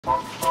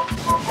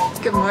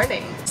Good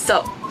morning.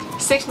 So,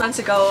 6 months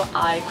ago,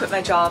 I quit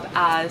my job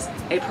as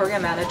a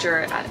program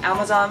manager at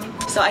Amazon.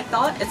 So I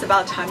thought it's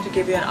about time to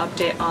give you an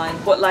update on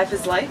what life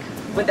is like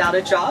without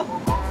a job.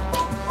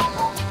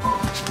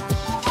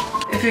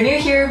 If you're new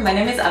here, my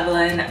name is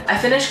Evelyn. I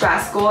finished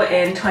grad school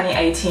in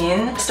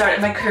 2018,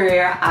 started my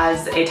career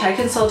as a tech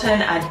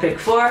consultant at Big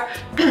Four,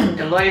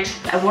 Deloitte.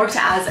 I worked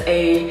as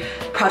a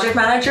project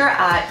manager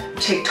at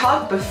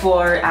TikTok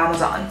before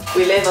Amazon.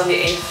 We live on the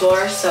 8th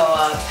floor, so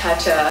had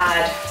to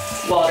add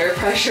water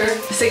pressure.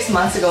 6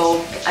 months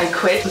ago, I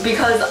quit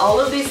because all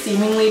of these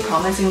seemingly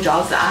promising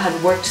jobs that I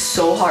had worked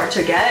so hard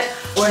to get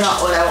were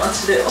not what I want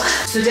to do.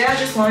 So today I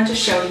just wanted to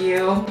show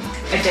you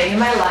a day in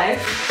my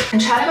life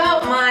and chat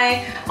about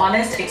my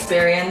honest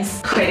experience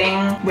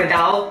quitting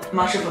without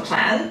much of a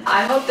plan.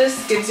 I hope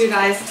this gives you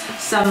guys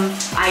some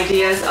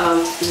ideas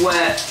of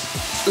what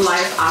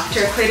life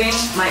after quitting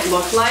might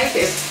look like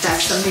if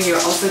that's something you're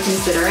also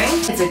considering.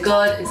 Is it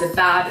good? Is it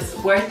bad? Is it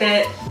worth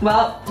it?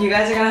 Well, you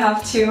guys are gonna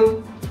have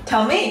to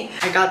tell me.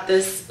 I got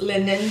this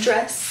linen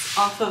dress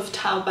off of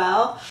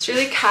Taobao. It's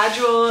really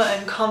casual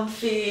and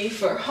comfy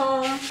for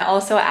home. I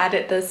also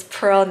added this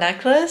pearl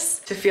necklace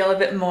to feel a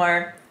bit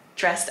more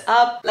dressed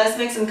up. Let's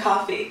make some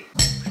coffee.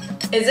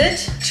 Is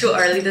it too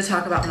early to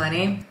talk about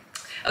money?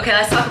 Okay,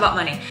 let's talk about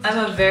money. I'm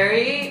a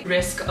very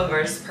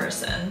risk-averse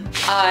person.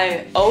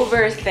 I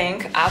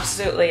overthink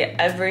absolutely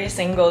every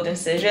single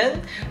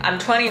decision. I'm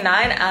 29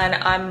 and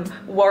I'm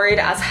worried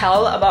as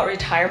hell about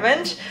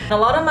retirement. And a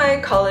lot of my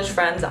college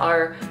friends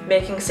are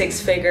making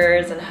 6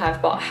 figures and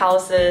have bought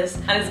houses,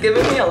 and it's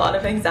given me a lot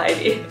of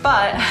anxiety.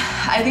 But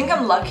I think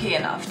I'm lucky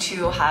enough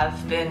to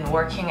have been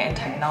working in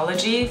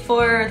technology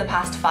for the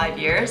past 5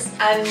 years.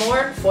 And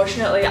more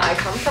fortunately, I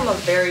come from a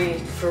very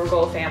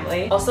frugal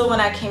family. Also,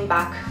 when I came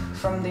back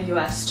from the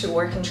US to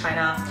work in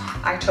China,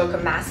 I took a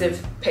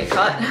massive pay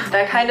cut.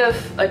 That kind of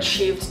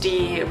achieved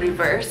the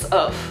reverse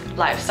of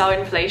lifestyle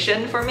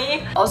inflation for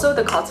me. Also,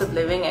 the cost of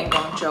living in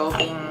Guangzhou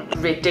being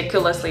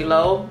ridiculously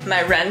low.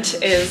 My rent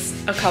is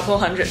a couple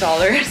 $100s.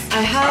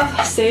 I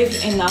have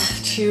saved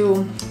enough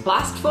to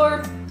last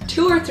for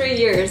 2 or 3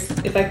 years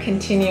if I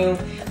continue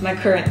my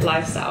current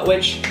lifestyle,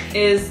 which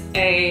is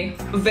a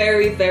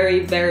very, very,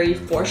 very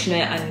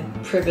fortunate and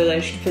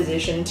privileged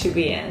position to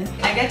be in.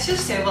 I get to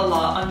save a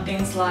lot on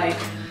things like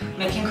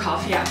making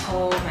coffee at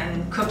home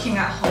and cooking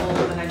at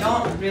home, and I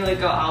don't really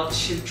go out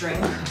to drink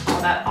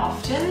all that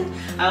often.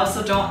 I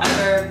also don't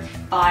ever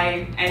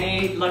buy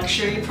any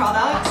luxury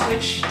products,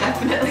 which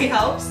definitely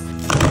helps.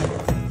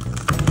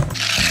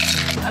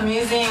 I'm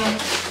using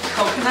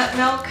coconut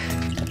milk.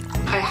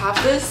 I have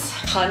this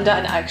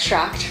pandan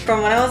extract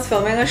from when I was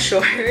filming a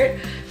short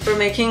for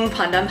making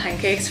pandan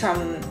pancakes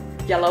from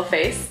yellow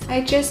face.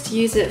 I just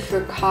use it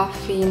for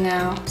coffee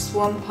now. It's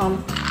one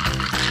pump.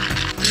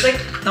 There's like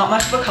not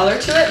much of a color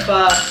to it,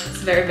 but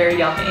it's very, very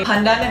yummy.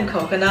 Pandan and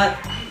coconut.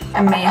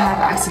 I may have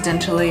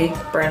accidentally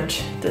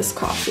burnt this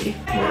coffee.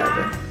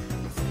 Whatever.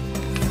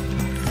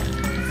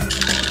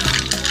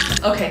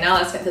 Okay, now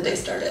let's get the day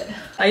started.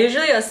 I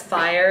usually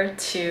aspire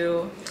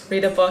to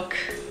read a book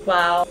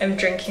while I'm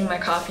drinking my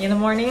coffee in the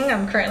morning.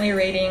 I'm currently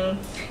reading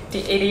The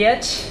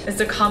Idiot. It's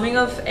the coming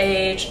of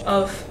age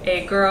of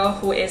a girl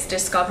who is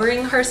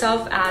discovering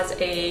herself as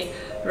a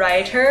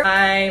writer.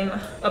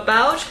 I'm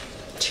about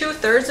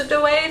 2/3 of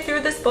the way through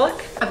this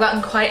book. I've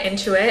gotten quite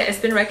into it. It's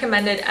been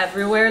recommended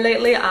everywhere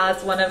lately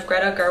as one of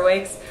Greta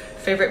Gerwig's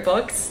favorite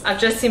books. I've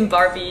just seen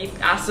Barbie,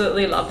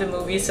 absolutely love the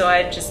movie, so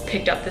I just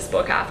picked up this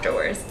book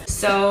afterwards.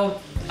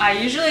 So I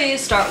usually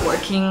start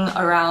working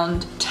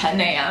around 10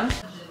 a.m.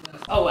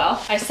 Oh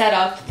well, I set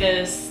up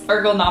this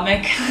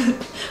ergonomic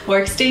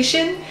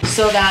workstation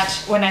so that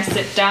when I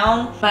sit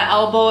down, my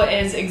elbow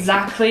is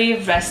exactly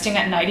resting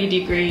at 90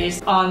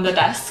 degrees on the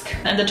desk,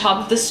 and the top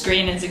of the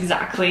screen is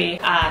exactly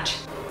at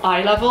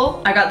eye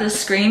level. I got this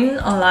screen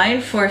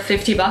online for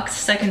 50 bucks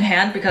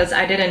secondhand because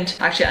I didn't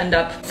actually end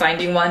up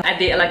finding one at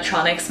the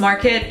electronics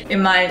market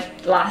in my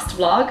last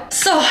vlog.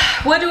 So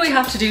what do we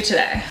have to do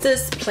today?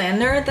 This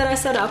planner that I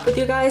set up with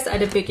you guys at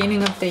the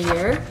beginning of the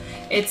year,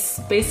 it's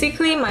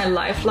basically my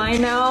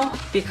lifeline now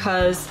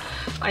because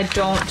I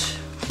don't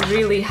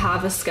really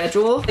have a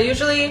schedule. I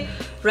usually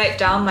write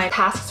down my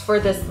tasks for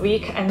this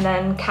week and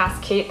then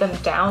cascade them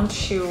down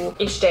to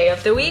each day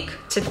of the week.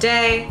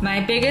 Today,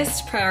 my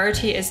biggest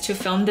priority is to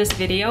film this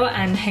video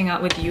and hang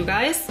out with you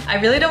guys. I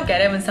really don't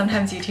get it when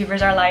sometimes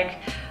YouTubers are like,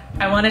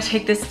 I want to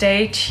take this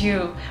day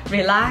to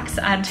relax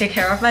and take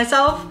care of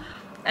myself,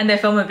 and they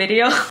film a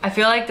video. I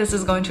feel like this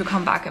is going to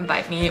come back and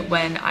bite me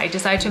when I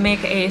decide to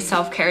make a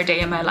self-care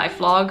day in my life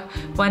vlog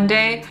one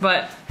day,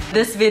 but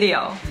this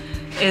video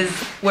is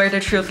where the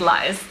truth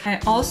lies. I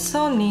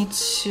also need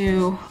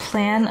to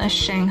plan a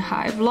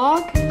Shanghai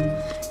vlog.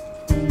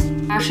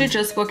 I actually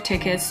just booked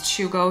tickets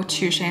to go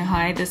to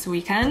Shanghai this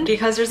weekend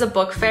because there's a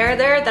book fair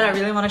there that I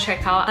really want to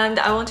check out, and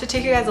I want to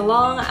take you guys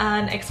along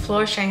and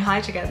explore Shanghai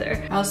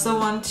together. I also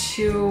want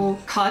to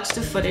cut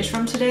the footage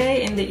from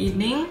today in the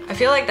evening. I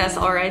feel like that's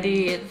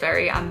already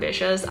very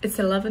ambitious. It's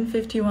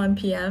 11:51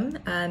 p.m.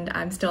 and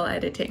I'm still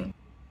editing.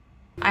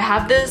 I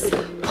have this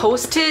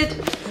post-it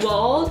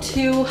wall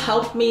to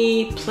help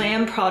me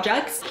plan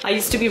projects. I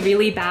used to be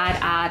really bad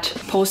at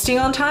posting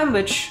on time,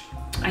 which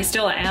I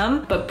still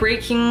am, but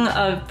breaking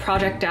a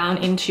project down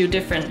into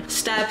different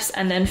steps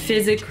and then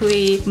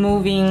physically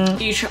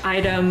moving each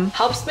item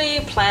helps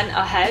me plan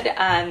ahead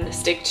and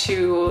stick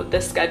to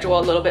the schedule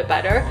a little bit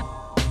better.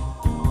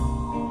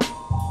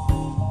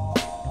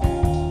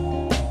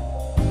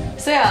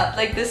 So yeah,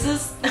 like this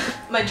is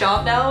my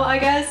job now, I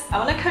guess. I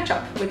want to catch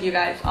up with you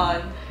guys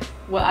on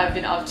what I've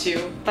been up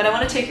to, but I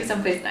want to take you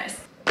someplace nice.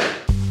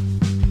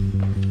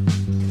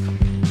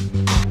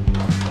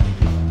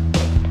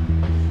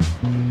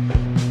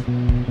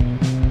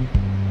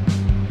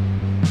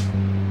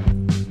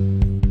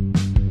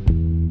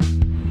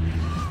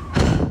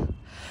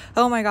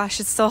 Oh my gosh,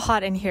 it's so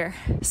hot in here.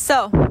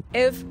 So,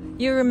 if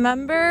you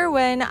remember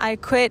when I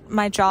quit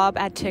my job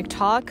at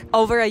TikTok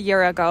over a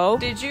year ago,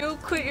 did you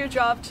quit your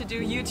job to do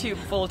YouTube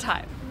full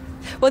time?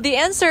 Well, the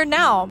answer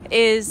now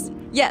is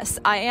yes,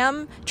 I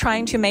am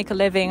trying to make a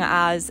living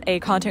as a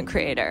content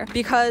creator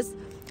because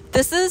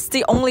this is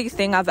the only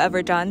thing I've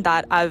ever done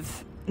that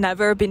I've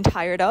never been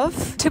tired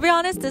of. To be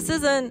honest, this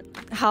isn't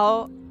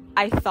how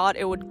I thought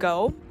it would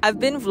go. I've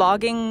been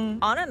vlogging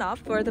on and off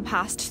for the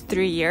past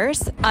 3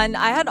 years, and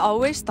I had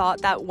always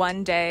thought that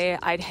one day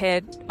I'd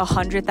hit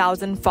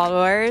 100,000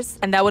 followers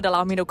and that would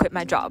allow me to quit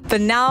my job.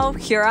 But now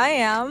here I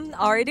am,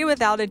 already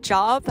without a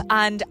job,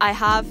 and I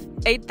have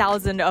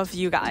 8,000 of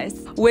you guys,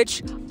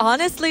 which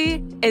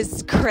honestly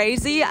is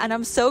crazy, and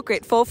I'm so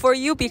grateful for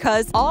you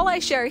because all I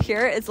share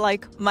here is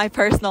like my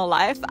personal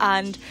life,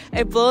 and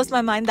it blows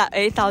my mind that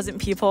 8,000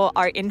 people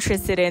are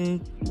interested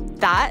in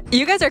that.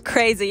 You guys are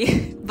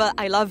crazy, but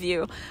I love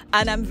you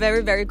and I'm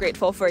very, very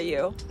grateful for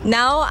you.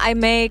 Now I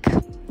make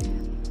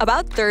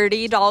about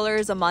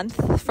 $30 a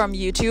month from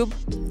YouTube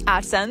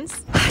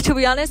AdSense. To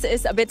be honest,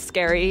 it's a bit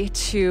scary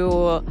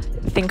to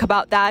think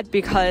about that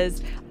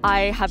because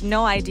I have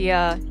no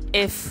idea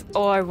if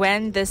or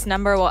when this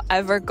number will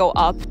ever go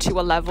up to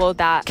a level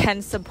that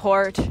can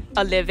support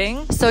a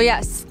living. So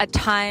yes, at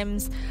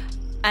times,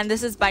 and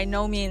this is by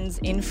no means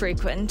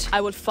infrequent,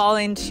 I would fall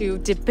into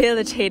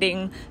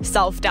debilitating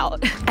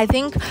self-doubt. I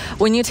think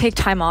when you take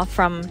time off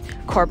from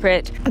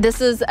corporate,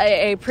 this is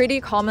a pretty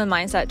common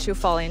mindset to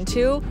fall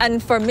into.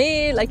 And for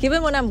me, like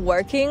even when I'm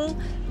working,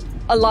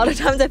 a lot of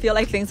times I feel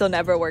like things will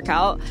never work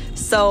out.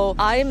 So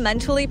I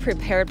mentally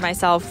prepared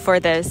myself for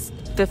this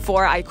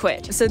before I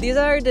quit. So these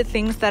are the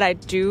things that I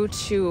do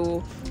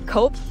to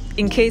cope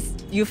in case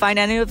you find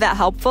any of that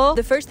helpful.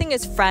 The first thing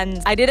is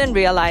friends. I didn't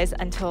realize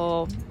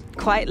until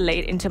quite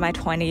late into my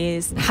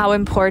 20s how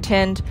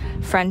important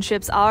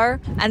friendships are,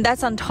 and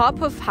that's on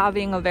top of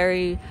having a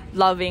very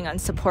loving and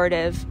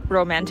supportive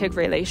romantic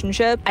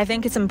relationship. I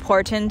think it's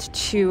important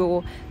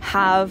to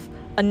have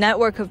a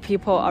network of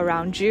people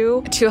around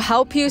you to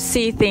help you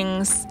see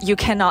things you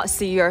cannot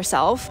see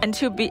yourself, and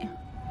to be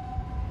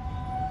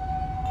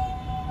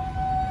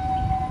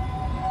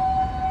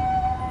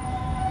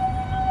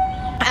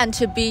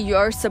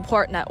your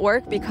support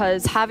network,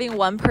 because having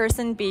one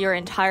person be your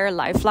entire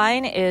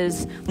lifeline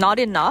is not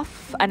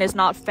enough and is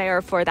not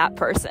fair for that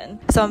person.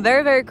 So I'm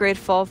very, very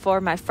grateful for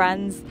my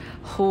friends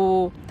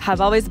who have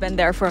always been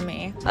there for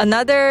me.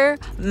 Another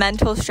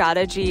mental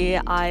strategy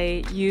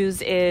I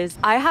use is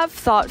I have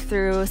thought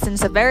through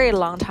since a very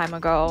long time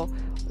ago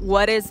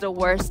what is the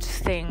worst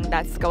thing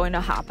that's going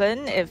to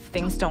happen if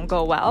things don't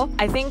go well.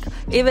 I think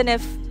even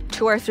if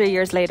 2 or 3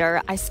 years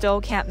later I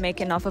still can't make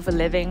enough of a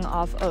living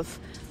off of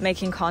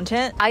making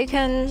content, I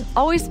can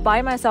always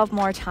buy myself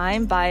more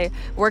time by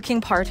working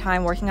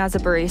part-time, working as a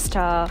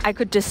barista. I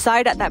could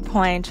decide at that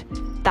point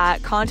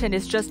that content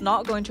is just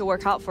not going to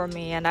work out for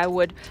me, and I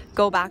would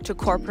go back to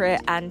corporate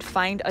and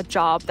find a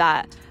job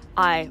that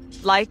I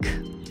like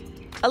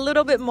a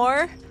little bit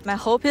more. My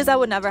hope is I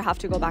would never have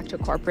to go back to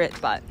corporate,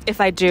 but if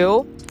I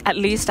do, at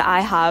least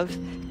I have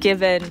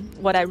given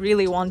what I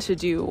really want to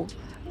do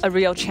a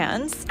real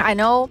chance. I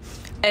know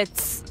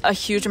it's a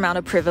huge amount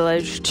of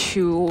privilege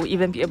to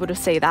even be able to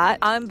say that.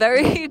 I'm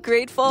very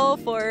grateful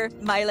for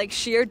my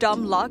sheer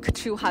dumb luck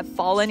to have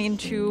fallen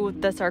into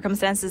the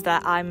circumstances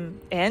that I'm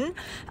in,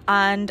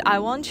 and I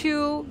want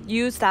to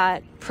use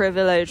that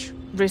privilege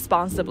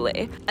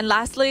responsibly. And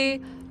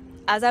lastly,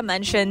 as I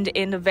mentioned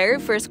in the very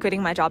first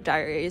Quitting My Job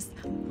diaries,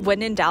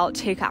 when in doubt,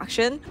 take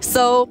action.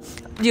 So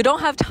you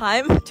don't have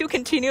time to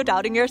continue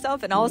doubting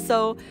yourself, and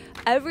also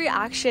every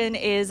action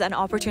is an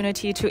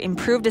opportunity to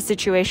improve the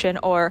situation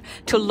or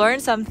to learn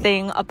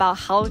something about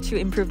how to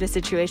improve the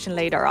situation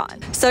later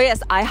on. So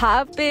yes, I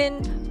have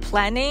been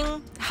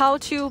planning how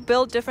to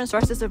build different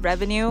sources of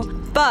revenue,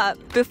 but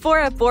before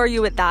I bore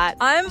you with that,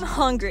 I'm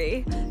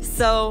hungry.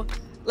 So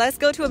let's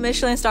go to a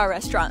Michelin star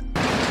restaurant.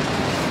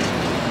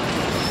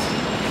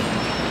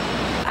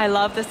 I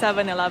love the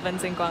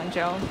 7-Elevens in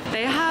Guangzhou.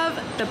 They have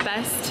the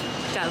best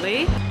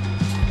deli.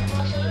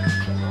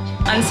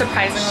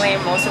 Unsurprisingly,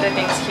 most of the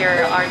things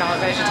here are not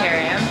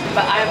vegetarian,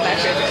 but I've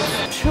measured this.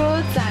 出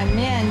仔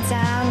面加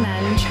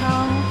南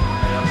昌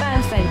拌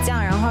粉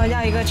酱，然后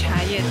要一个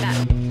茶叶蛋。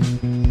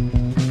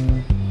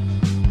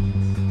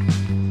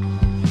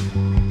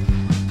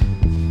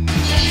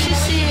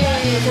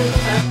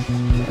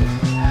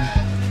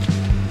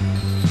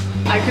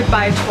I could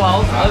buy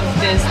 12 of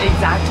this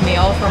exact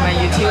meal for my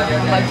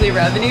YouTube monthly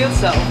revenue,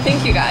 so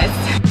thank you guys.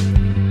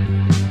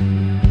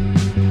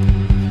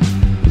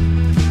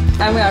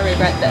 I'm gonna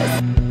regret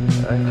this.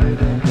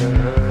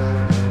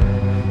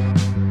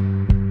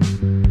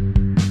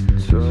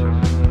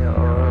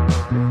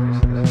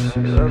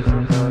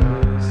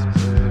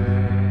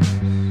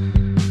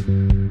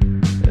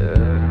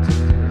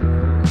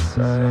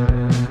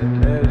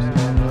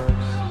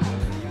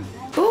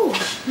 Ooh,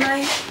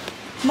 my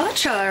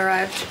matcha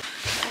arrived.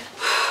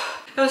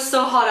 It was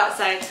so hot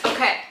outside.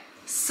 Okay,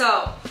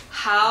 so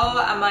how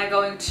am I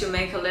going to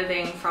make a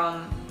living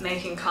from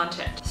making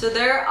content? So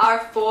there are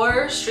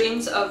 4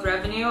 streams of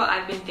revenue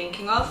I've been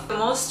thinking of. The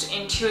most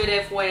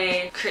intuitive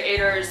way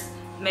creators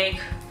make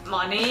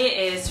money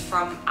is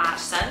from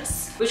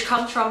AdSense, which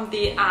comes from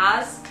the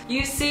ads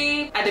you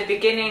see at the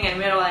beginning and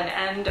middle and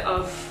end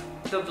of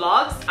the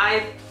vlogs.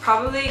 I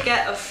probably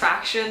get a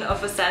fraction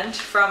of a cent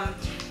from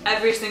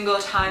every single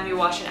time you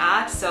watch an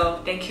ad, so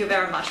thank you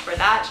very much for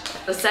that.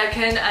 The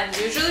second and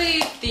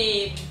usually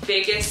the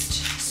biggest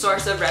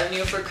source of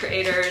revenue for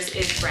creators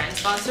is brand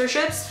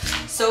sponsorships.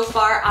 So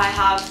far I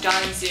have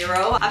done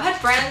 0. I've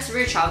had brands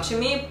reach out to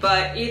me,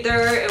 but either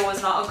it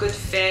was not a good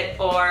fit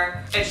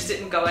or it just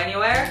didn't go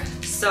anywhere.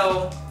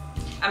 So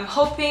I'm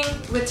hoping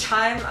with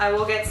time I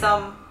will get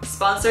some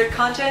sponsored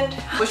content,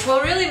 which will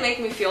really make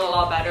me feel a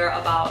lot better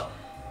about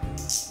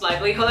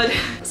livelihood.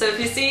 So if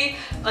you see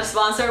a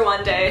sponsor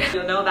one day,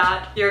 you'll know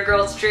that your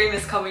girl's dream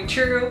is coming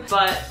true.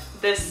 But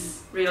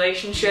this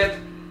relationship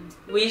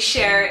we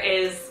share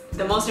is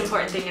the most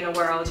important thing in the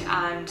world,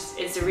 and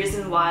it's the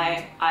reason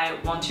why I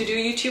want to do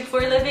YouTube for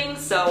a living.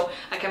 So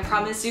I can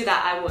promise you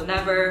that I will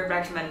never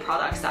recommend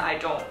products that I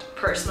don't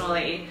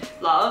personally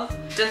love.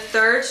 The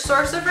third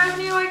source of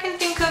revenue I can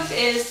think of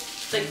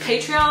is like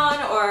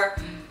Patreon or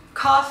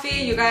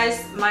coffee. You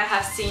guys might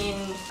have seen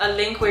a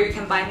link where you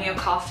can buy me a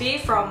coffee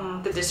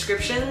from the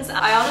descriptions.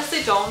 I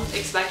honestly don't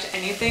expect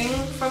anything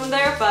from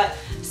there, but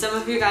some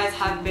of you guys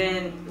have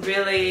been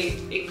really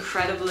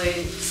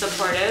incredibly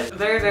supportive.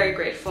 Very, very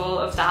grateful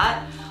of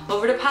that.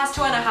 Over the past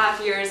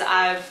 2.5 years,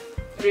 I've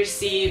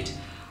received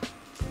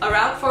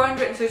around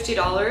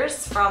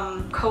 $450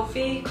 from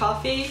Ko-fi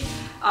coffee,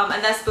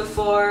 and that's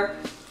before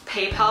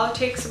PayPal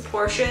takes a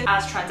portion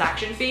as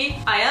transaction fee.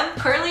 I am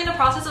currently in the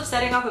process of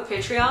setting up a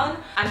Patreon.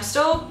 I'm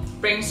still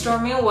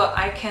brainstorming what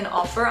I can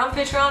offer on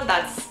Patreon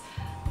that's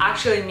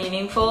actually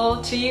meaningful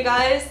to you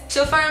guys.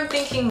 So far I'm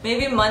thinking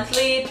maybe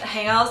monthly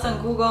hangouts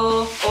on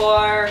Google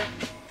or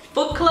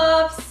book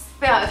clubs.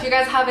 But yeah, if you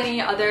guys have any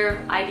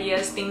other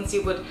ideas, things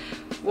you would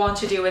want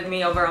to do with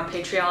me over on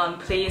Patreon,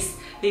 please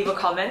leave a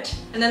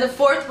comment. And then the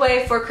fourth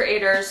way for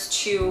creators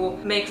to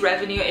make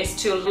revenue is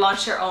to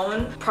launch their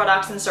own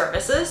products and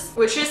services,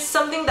 which is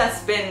something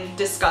that's been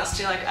discussed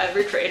in like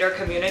every creator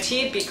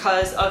community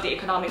because of the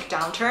economic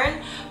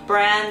downturn.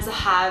 Brands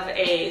have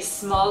a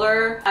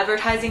smaller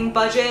advertising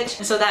budget,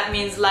 and so that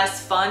means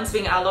less funds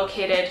being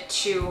allocated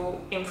to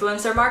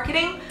influencer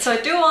marketing. So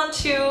I do want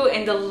to,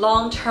 in the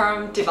long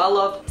term,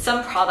 develop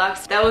some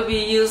products that would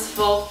be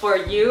useful for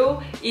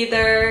you,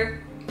 either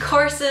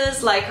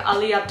courses like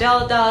Ali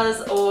Abdel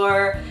does,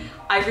 or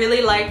I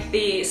really like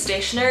the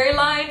stationery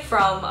line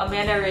from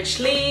Amanda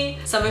Rich Lee.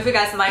 Some of you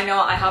guys might know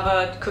I have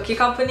a cookie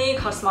company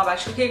called Small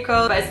Batch Cookie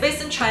Co, but it's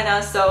based in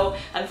China, so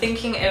I'm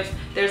thinking if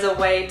there's a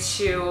way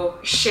to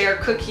share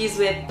cookies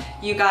with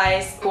you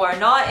guys who are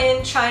not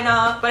in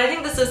China, but I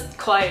think this is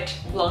quite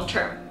long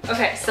term.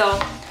 Okay, so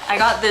I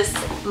got this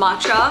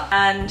matcha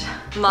and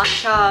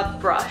matcha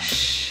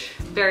brush.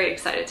 Very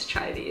excited to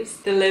try these.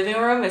 The living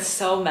room is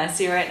so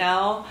messy right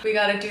now. We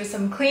gotta do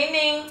some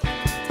cleaning.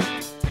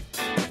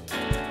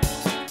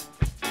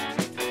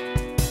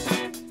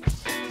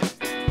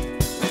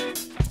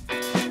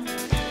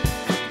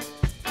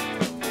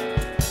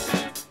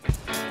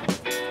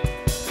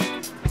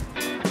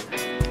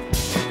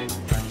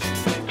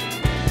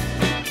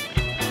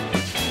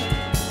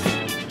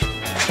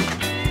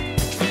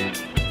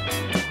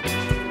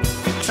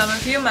 Some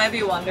of you might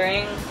be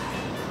wondering,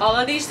 all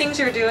of these things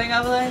you're doing,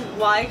 Evelyn,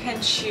 why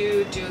can't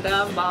you do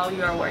them while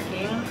you're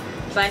working?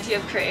 Plenty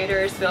of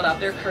creators build up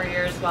their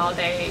careers while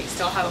they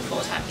still have a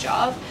full-time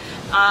job.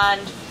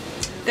 And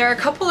there are a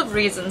couple of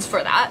reasons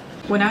for that.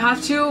 When I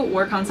have to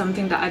work on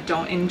something that I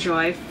don't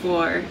enjoy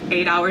for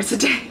 8 hours a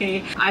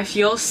day, I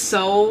feel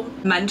so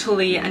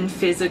mentally and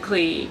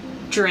physically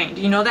drained.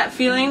 You know that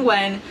feeling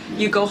when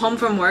you go home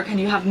from work and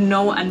you have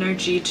no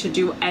energy to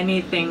do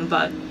anything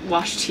but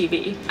watch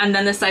TV, and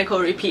then the cycle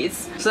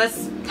repeats. So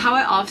that's how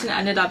I often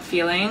ended up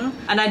feeling,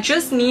 and I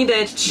just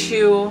needed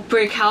to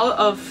break out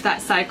of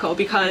that cycle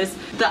because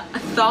the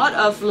thought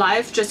of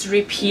life just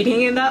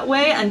repeating in that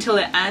way until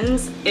it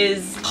ends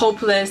is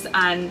hopeless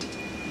and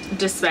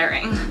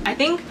despairing. I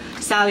think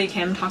Sally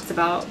Kim talks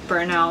about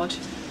burnout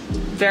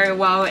very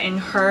well in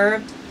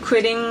her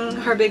quitting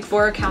her Big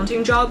 4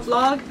 accounting job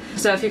vlog.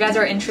 So if you guys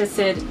are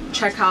interested,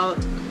 check out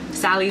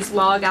Sally's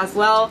vlog as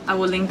well. I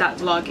will link that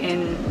vlog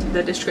in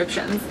the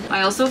descriptions.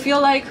 I also feel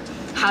like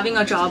having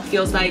a job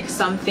feels like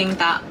something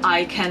that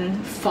I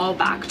can fall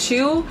back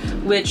to,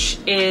 which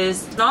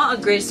is not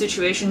a great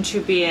situation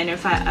to be in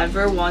if I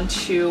ever want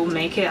to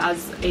make it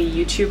as a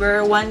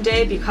YouTuber one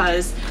day,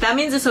 because that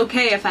means it's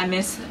okay if I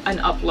miss an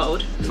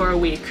upload for a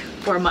week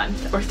or a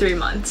month or 3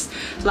 months.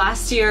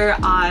 Last year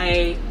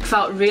I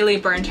felt really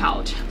burnt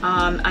out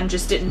and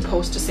just didn't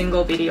post a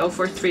single video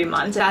for 3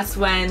 months. That's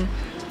when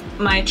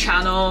my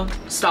channel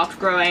stopped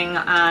growing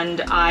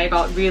and I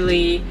got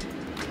really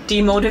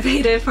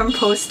demotivated from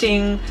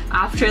posting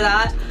after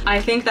that.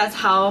 I think that's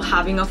how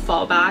having a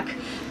fallback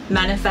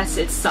manifests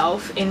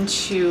itself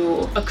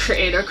into a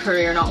creator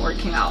career not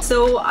working out.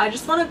 So I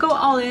just want to go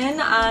all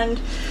in and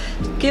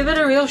give it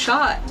a real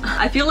shot.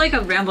 I feel like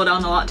I've rambled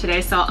on a lot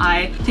today, so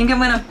I think I'm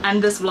gonna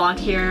end this vlog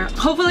here.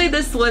 Hopefully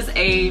this was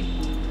a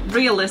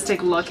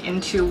realistic look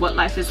into what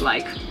life is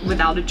like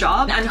without a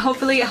job, and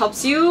hopefully it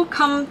helps you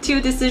come to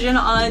a decision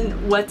on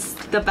what's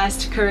the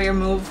best career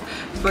move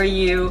for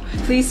you.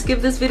 Please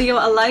give this video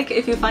a like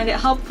if you find it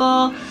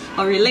helpful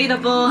or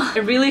relatable.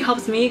 It really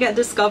helps me get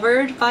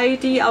discovered by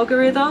the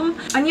algorithm.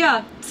 And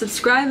yeah,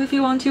 subscribe if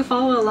you want to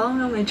follow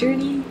along on my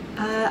journey.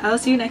 I'll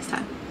see you next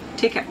time.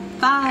 Take care.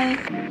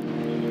 Bye.